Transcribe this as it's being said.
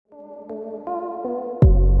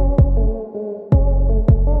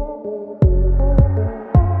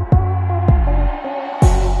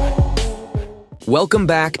Welcome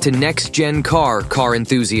back to Next Gen car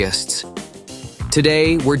enthusiasts.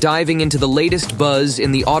 Today, we're diving into the latest buzz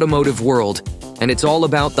in the automotive world, and it's all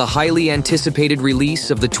about the highly anticipated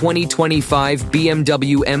release of the 2025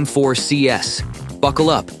 BMW M4 CS. Buckle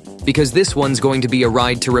up, because this one's going to be a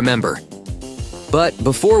ride to remember. But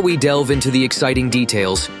before we delve into the exciting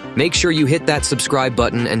details, make sure you hit that subscribe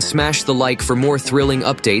button and smash the like for more thrilling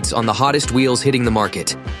updates on the hottest wheels hitting the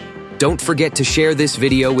market. Don't forget to share this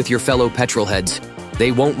video with your fellow petrolheads.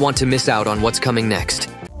 They won't want to miss out on what's coming next.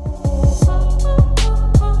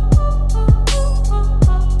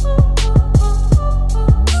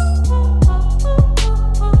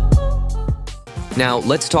 Now,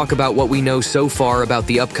 let's talk about what we know so far about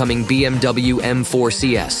the upcoming BMW M4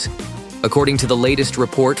 CS. According to the latest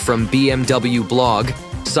report from BMW blog,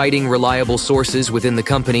 citing reliable sources within the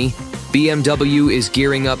company, BMW is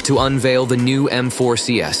gearing up to unveil the new M4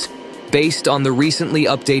 CS, based on the recently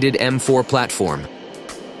updated M4 platform.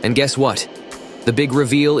 And guess what? The big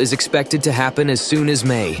reveal is expected to happen as soon as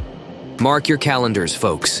May. Mark your calendars,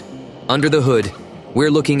 folks. Under the hood,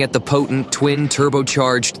 we're looking at the potent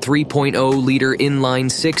twin-turbocharged 3.0-liter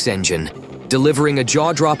inline-six engine, delivering a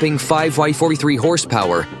jaw-dropping 543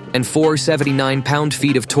 horsepower and 479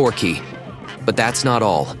 pound-feet of torque. But that's not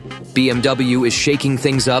all. BMW is shaking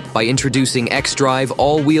things up by introducing xDrive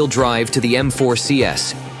all-wheel drive to the M4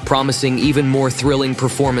 CS, promising even more thrilling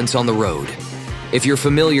performance on the road. If you're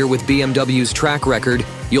familiar with BMW's track record,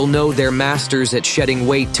 you'll know they're masters at shedding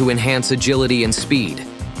weight to enhance agility and speed.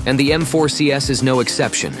 And the M4 CS is no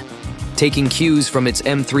exception. Taking cues from its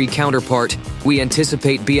M3 counterpart, we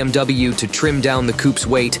anticipate BMW to trim down the coupe's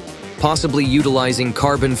weight, possibly utilizing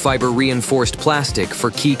carbon fiber reinforced plastic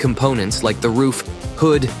for key components like the roof,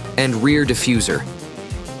 hood, and rear diffuser.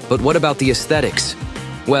 But what about the aesthetics?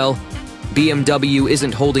 Well, BMW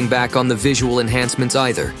isn't holding back on the visual enhancements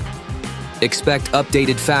either. Expect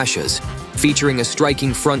updated fascias, featuring a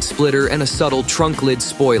striking front splitter and a subtle trunk lid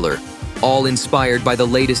spoiler, all inspired by the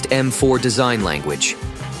latest M4 design language.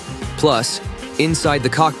 Plus, inside the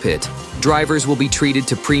cockpit, drivers will be treated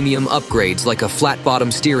to premium upgrades like a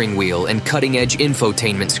flat-bottom steering wheel and cutting-edge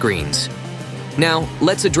infotainment screens. Now,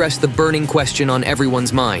 let's address the burning question on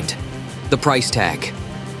everyone's mind: the price tag.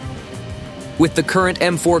 With the current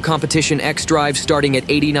M4 competition xDrive starting at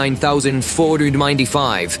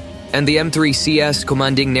 $89,495 and the M3 CS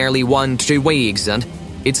commanding nearly $1,000,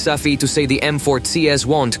 it's safe to say the M4 CS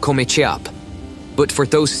won't come up. But for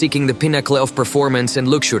those seeking the pinnacle of performance and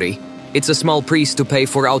luxury, it's a small price to pay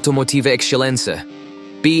for automotive excellence.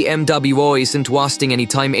 BMW isn't wasting any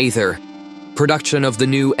time either. Production of the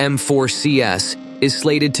new M4 CS is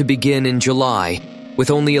slated to begin in July,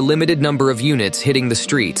 with only a limited number of units hitting the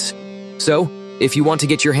streets. So, if you want to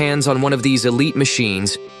get your hands on one of these elite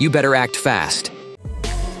machines, you better act fast.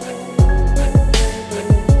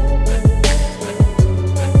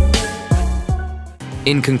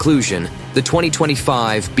 In conclusion, the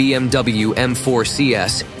 2025 BMW M4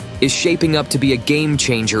 CS is shaping up to be a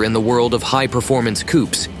game-changer in the world of high-performance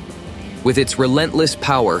coupes. With its relentless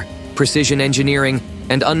power, precision engineering,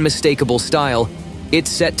 and unmistakable style,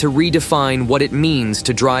 it's set to redefine what it means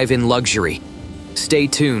to drive in luxury. Stay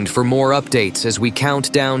tuned for more updates as we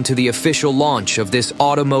count down to the official launch of this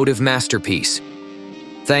automotive masterpiece.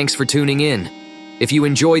 Thanks for tuning in. If you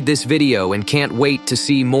enjoyed this video and can't wait to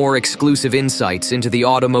see more exclusive insights into the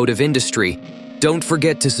automotive industry, don't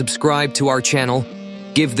forget to subscribe to our channel,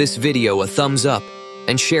 give this video a thumbs up,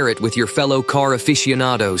 and share it with your fellow car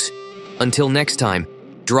aficionados. Until next time,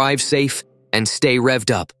 drive safe and stay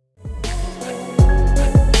revved up.